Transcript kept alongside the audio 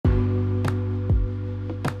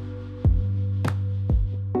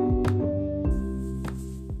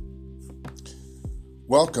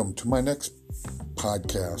Welcome to my next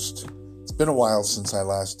podcast. It's been a while since I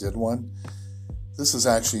last did one. This is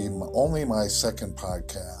actually only my second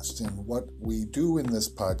podcast, and what we do in this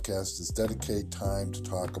podcast is dedicate time to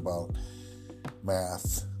talk about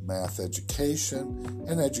math education,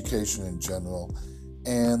 and education in general,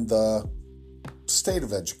 and the state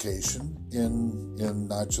of education in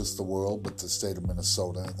not just the world, but the state of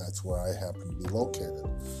Minnesota. That's where I happen to be located.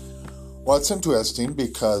 Well, it's interesting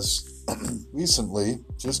because recently,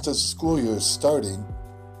 just as school year is starting,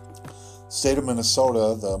 state of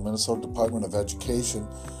Minnesota, the Minnesota Department of Education,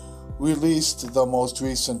 released the most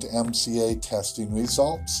recent MCA testing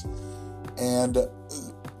results. And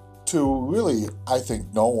to really, I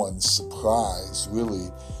think no one's surprise, really,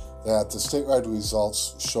 that the statewide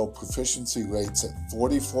results show proficiency rates at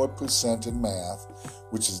 44% in math,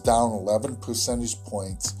 which is down 11 percentage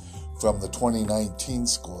points from the 2019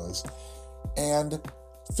 scores, and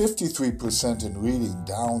 53% in reading,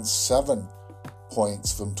 down 7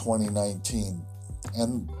 points from 2019.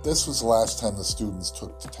 And this was the last time the students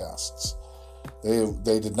took the tests.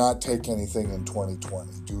 They did not take anything in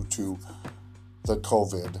 2020 due to the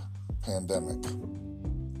COVID pandemic.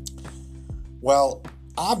 Well,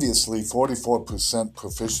 obviously 44%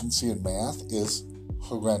 proficiency in math is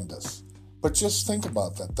horrendous. But just think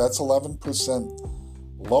about that. That's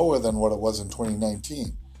 11% lower than what it was in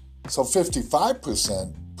 2019. So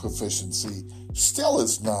 55% proficiency still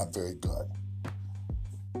is not very good.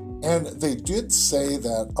 And they did say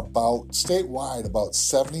that statewide, about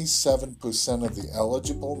 77% of the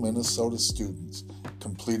eligible Minnesota students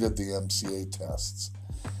completed the MCA tests.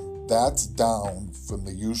 That's down from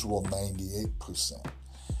the usual 98%.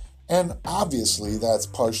 And obviously that's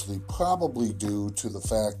partially probably due to the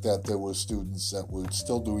fact that there were students that were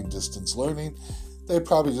still doing distance learning. They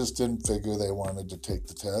probably just didn't figure they wanted to take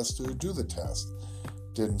the test or do the test.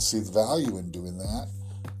 Didn't see the value in doing that,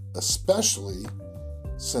 especially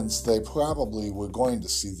since they probably were going to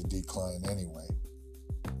see the decline anyway.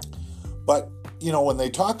 But, when they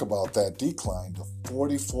talk about that decline to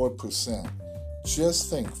 44%, just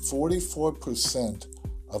think 44%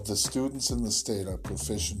 of the students in the state are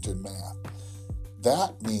proficient in math.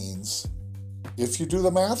 That means, if you do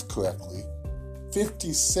the math correctly,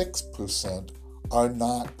 56% are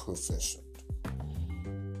not proficient.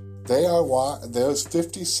 There's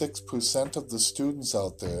 56% of the students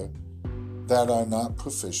out there that are not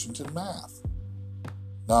proficient in math.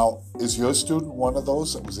 Now, is your student one of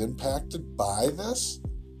those that was impacted by this?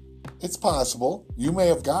 It's possible. You may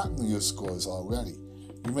have gotten your scores already.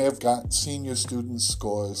 You may have seen your students'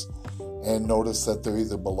 scores and noticed that they're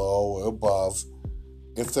either below or above.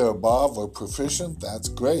 If they're above or proficient, that's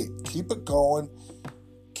great. Keep it going.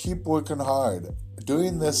 Keep working hard.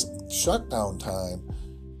 During this shutdown time,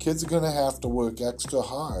 kids are going to have to work extra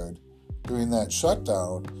hard during that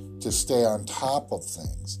shutdown to stay on top of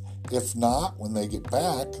things. If not, when they get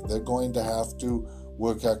back, they're going to have to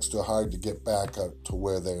work extra hard to get back up to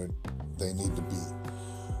where they need to be.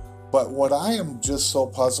 But what I am just so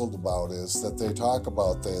puzzled about is that they talk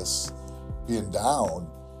about this being down.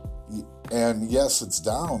 And yes, it's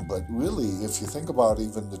down, but really, if you think about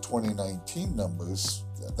even the 2019 numbers,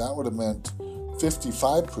 that would have meant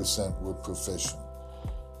 55% were proficient.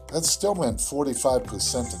 That still meant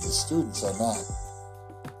 45% of the students are not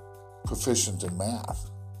proficient in math.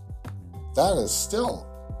 That is still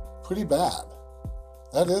pretty bad.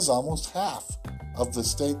 That is almost half of the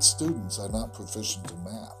state students are not proficient in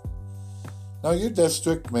math. Now, your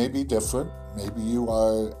district may be different. Maybe you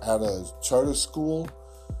are at a charter school,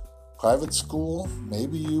 private school.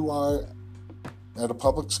 Maybe you are at a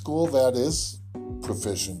public school that is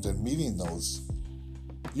proficient in meeting those.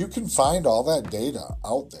 You can find all that data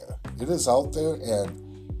out there. It is out there,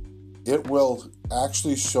 and it will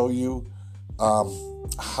actually show you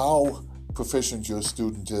how proficient your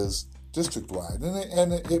student is district-wide.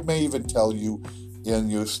 And it may even tell you in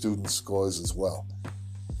your student scores as well.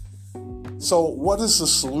 So what is the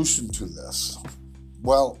solution to this?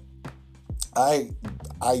 Well, I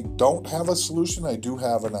don't have a solution. I do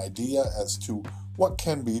have an idea as to what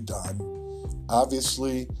can be done.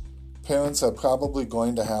 Obviously, parents are probably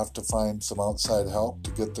going to have to find some outside help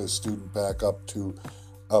to get their student back up to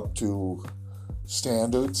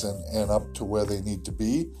standards and up to where they need to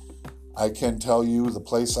be. I can tell you the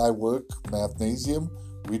place I work, Mathnasium,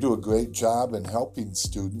 we do a great job in helping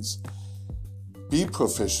students be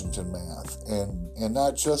proficient in math and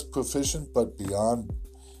not just proficient, but beyond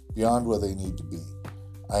where they need to be.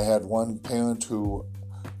 I had one parent who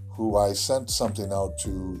I sent something out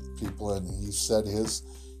to people, and he said his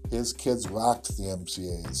kids rocked the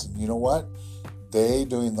MCAs. And you know what? they,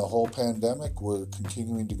 during the whole pandemic, were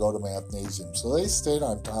continuing to go to Mathnasium. So they stayed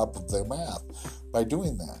on top of their math by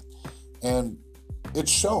doing that. And it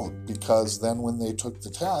showed, because then when they took the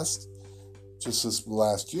test, just this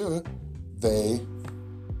last year, they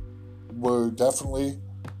were definitely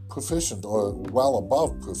proficient or well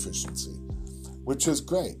above proficiency, which is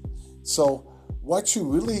great. So what you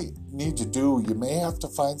really need to do, you may have to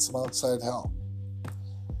find some outside help.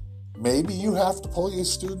 Maybe you have to pull your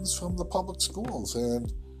students from the public schools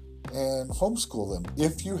and homeschool them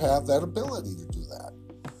if you have that ability to do that.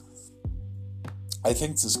 I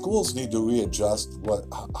think the schools need to readjust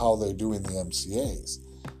how they're doing the MCAs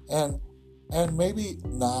and maybe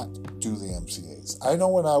not do the MCAs. I know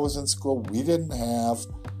when I was in school, we didn't have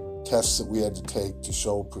tests that we had to take to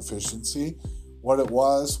show proficiency. What it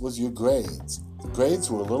was your grades. The grades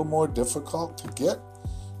were a little more difficult to get.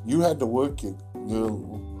 You had to work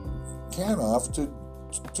your can off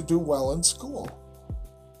to do well in school.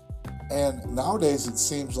 And nowadays it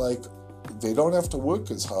seems like they don't have to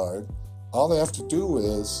work as hard. All they have to do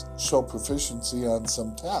is show proficiency on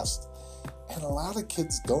some test. And a lot of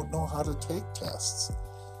kids don't know how to take tests.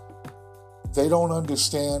 They don't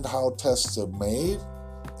understand how tests are made.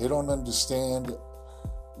 They don't understand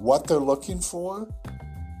what they're looking for.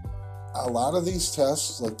 A lot of these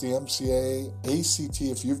tests, like the MCA, ACT,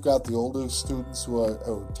 if you've got the older students who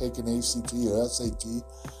are taking ACT or SAT,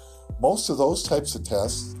 most of those types of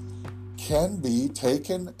tests can be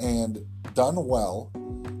taken and done well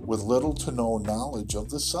with little to no knowledge of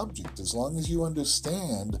the subject. As long as you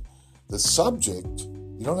understand the subject,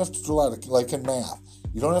 you don't have to do a lot of, like in math,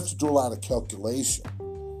 you don't have to do a lot of calculation,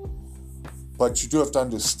 but you do have to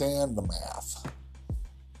understand the math.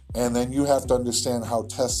 And then you have to understand how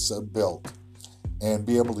tests are built and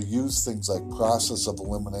be able to use things like process of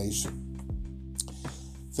elimination,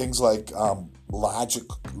 things like logic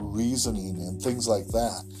reasoning and things like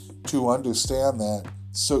that, to understand that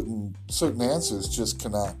certain answers just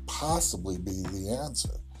cannot possibly be the answer.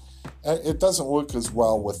 And it doesn't work as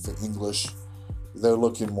well with the English. They're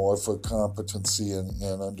looking more for competency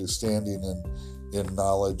and understanding and in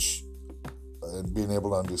knowledge and being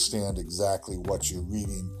able to understand exactly what you're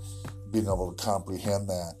reading, being able to comprehend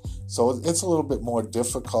that. So it's a little bit more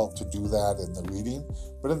difficult to do that in the reading.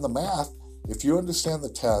 But in the math, if you understand the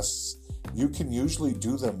tests, you can usually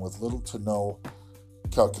do them with little to no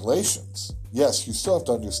calculations. Yes, you still have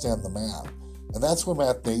to understand the math. And that's where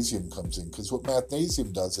Mathnasium comes in, because what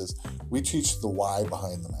Mathnasium does is we teach the why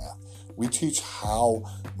behind the math. We teach how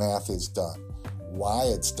math is done, why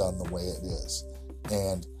it's done the way it is.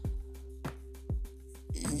 And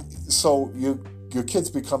so your kids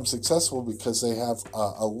become successful because they have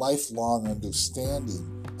a lifelong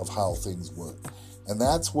understanding of how things work. And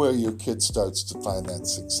that's where your kid starts to find that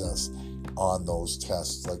success on those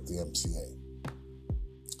tests like the MCA.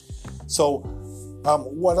 So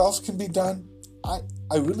what else can be done?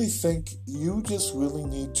 I really think you just really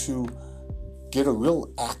need to get a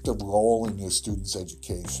real active role in your students'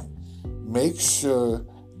 education. Make sure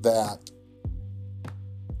that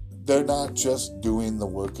they're not just doing the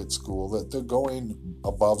work at school, that they're going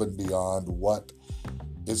above and beyond what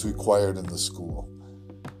is required in the school.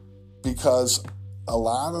 Because a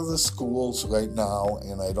lot of the schools right now,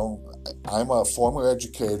 and I'm a former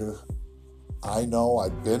educator. I know,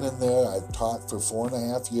 I've been in there. I've taught for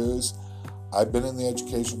 4.5 years. I've been in the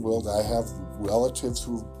education world. I have relatives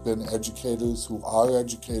who've been educators, who are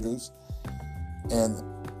educators. And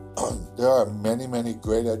there are many, many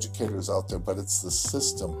great educators out there, but it's the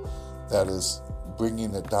system that is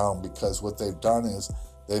bringing it down, because what they've done is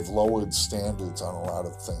they've lowered standards on a lot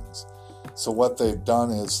of things. So what they've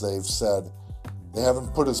done is they've said they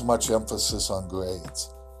haven't put as much emphasis on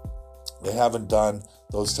grades. They haven't done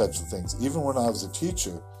those types of things. Even when I was a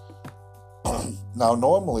teacher, now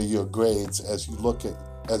normally your grades, as you look at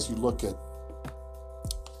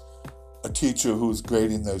a teacher who's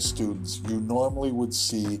grading their students, you normally would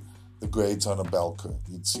see the grades on a bell curve.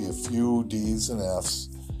 You'd see a few D's and F's,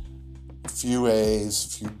 a few A's, a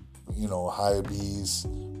few higher B's.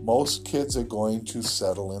 Most kids are going to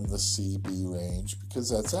settle in the C-B range because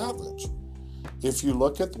that's average. If you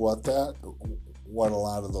look at what a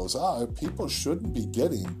lot of those are, people shouldn't be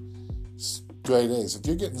getting straight A's. If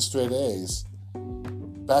you're getting straight A's,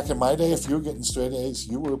 back in my day, if you were getting straight A's,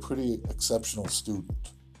 you were a pretty exceptional student.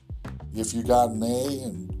 If you got an A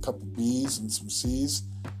and a couple B's and some C's,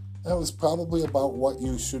 that was probably about what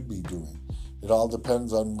you should be doing. It all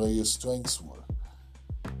depends on where your strengths were.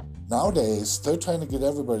 Nowadays, they're trying to get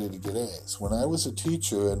everybody to get A's. When I was a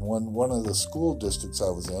teacher in one of the school districts I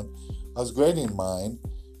was in, I was grading mine,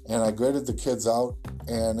 and I graded the kids out,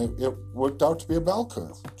 and it worked out to be a bell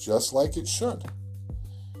curve, just like it should.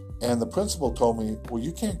 And the principal told me, well,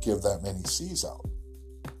 you can't give that many C's out.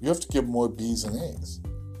 You have to give more B's and A's.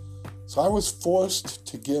 So I was forced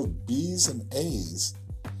to give B's and A's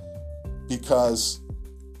because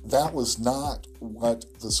that was not what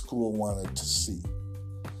the school wanted to see.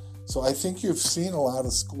 So I think you've seen a lot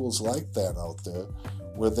of schools like that out there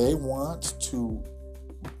where they want to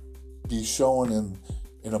be shown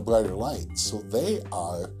in a brighter light. So they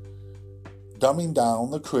are dumbing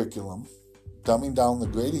down the curriculum, dumbing down the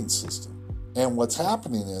grading system. And what's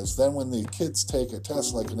happening is then when the kids take a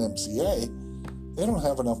test like an MCA, they don't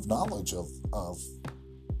have enough knowledge of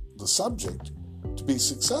the subject to be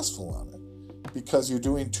successful on it because you're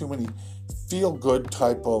doing too many feel-good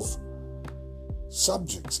type of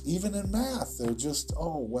subjects. Even in math, they're just,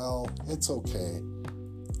 oh, well, it's okay.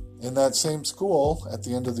 In that same school, at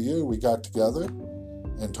the end of the year, we got together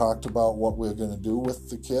and talked about what we were going to do with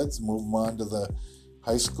the kids, move them on to the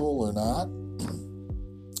high school or not.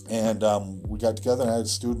 And we got together and I had a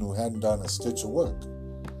student who hadn't done a stitch of work.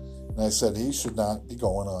 And I said he should not be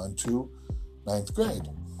going on to 9th grade.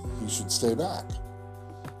 He should stay back.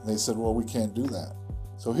 And they said, well, we can't do that.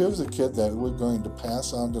 So here's a kid that we're going to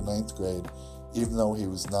pass on to 9th grade, even though he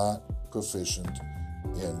was not proficient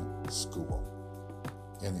in school,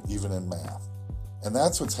 even in math. And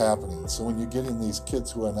that's what's happening. So when you're getting these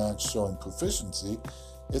kids who are not showing proficiency,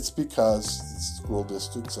 it's because school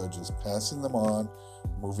districts are just passing them on,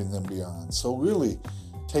 moving them beyond. So really,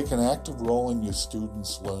 take an active role in your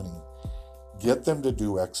students' learning. Get them to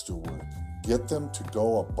do extra work. Get them to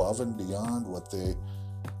go above and beyond what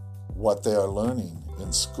they are learning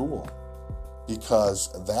in school.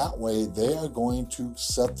 Because that way they are going to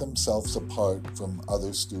set themselves apart from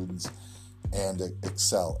other students and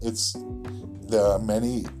excel. There are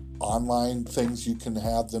many online things you can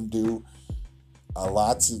have them do.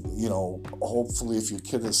 Lots of, hopefully if your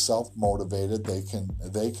kid is self-motivated,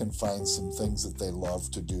 they can find some things that they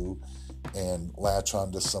love to do and latch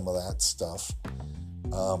onto some of that stuff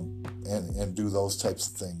and do those types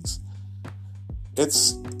of things.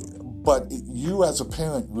 But you as a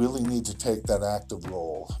parent really need to take that active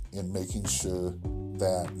role in making sure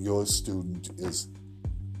that your student is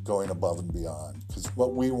going above and beyond. Because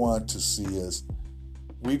what we want to see is,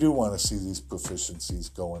 we do want to see these proficiencies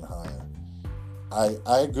going higher.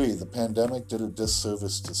 I agree, the pandemic did a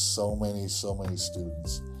disservice to so many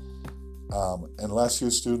students. Unless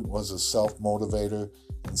your student was a self-motivator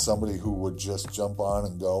and somebody who would just jump on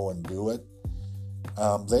and go and do it,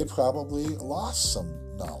 they probably lost some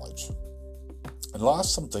knowledge and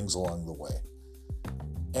lost some things along the way.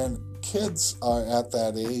 And kids are at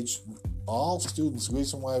that age, all students, the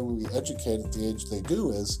reason why we educate at the age they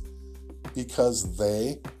do is because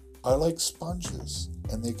they are like sponges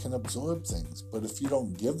and they can absorb things. But if you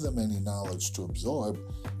don't give them any knowledge to absorb,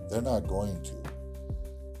 they're not going to.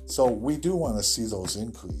 So we do want to see those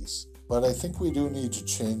increase. But I think we do need to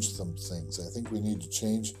change some things. I think we need to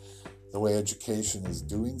change the way education is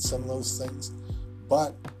doing some of those things.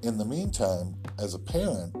 But in the meantime, as a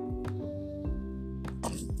parent,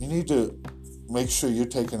 you need to make sure you're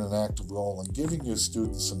taking an active role in giving your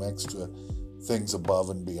students some extra things above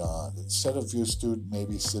and beyond. Instead of your student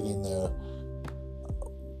maybe sitting there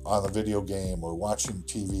on a video game or watching a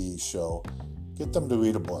TV show, get them to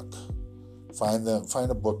read a book. Find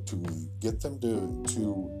a book to read. Get them to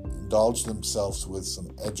indulge themselves with some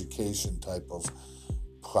education type of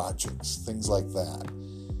projects, things like that.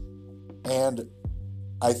 And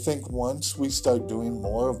I think once we start doing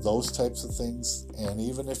more of those types of things, and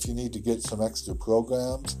even if you need to get some extra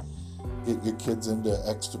programs, get your kids into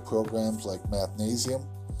extra programs like Mathnasium,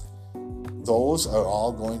 those are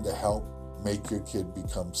all going to help make your kid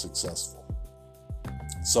become successful.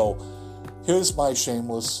 So here's my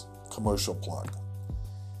shameless commercial plug.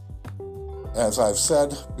 As I've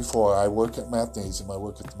said before, I work at Mathnasium. I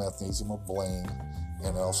work at the Mathnasium of Blaine,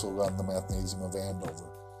 and I also run the Mathnasium of Andover.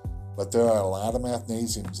 But there are a lot of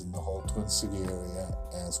Mathnasiums in the whole Twin City area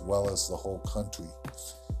as well as the whole country.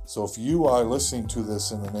 So if you are listening to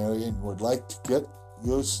this in an area and would like to get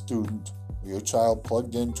your student or your child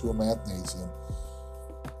plugged into a Mathnasium,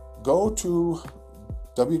 go to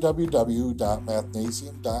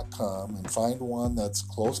www.mathnasium.com and find one that's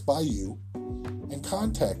close by you and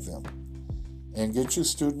contact them and get your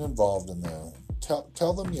student involved in there.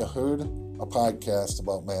 Tell them you heard a podcast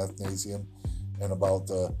about Mathnasium and about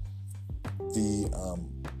the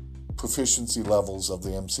proficiency levels of the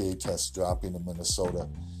MCA test dropping in Minnesota.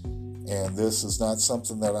 And this is not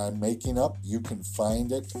something that I'm making up. You can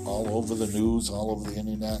find it all over the news, all over the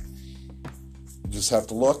internet. You just have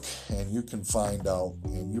to look and you can find out.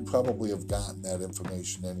 And you probably have gotten that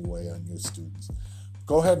information anyway on your students.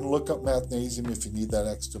 go ahead and look up Mathnasium if you need that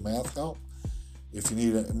extra math help. If you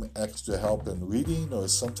need extra help in reading or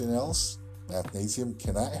something else, Mathnasium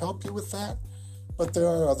cannot help you with that. But there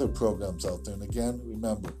are other programs out there. And again,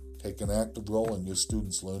 remember, take an active role in your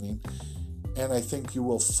students' learning. And I think you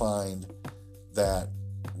will find that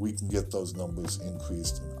we can get those numbers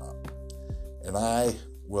increased and up. And I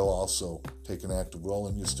will also take an active role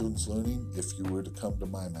in your students' learning if you were to come to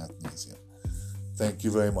my Mathnasium. Thank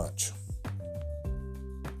you very much.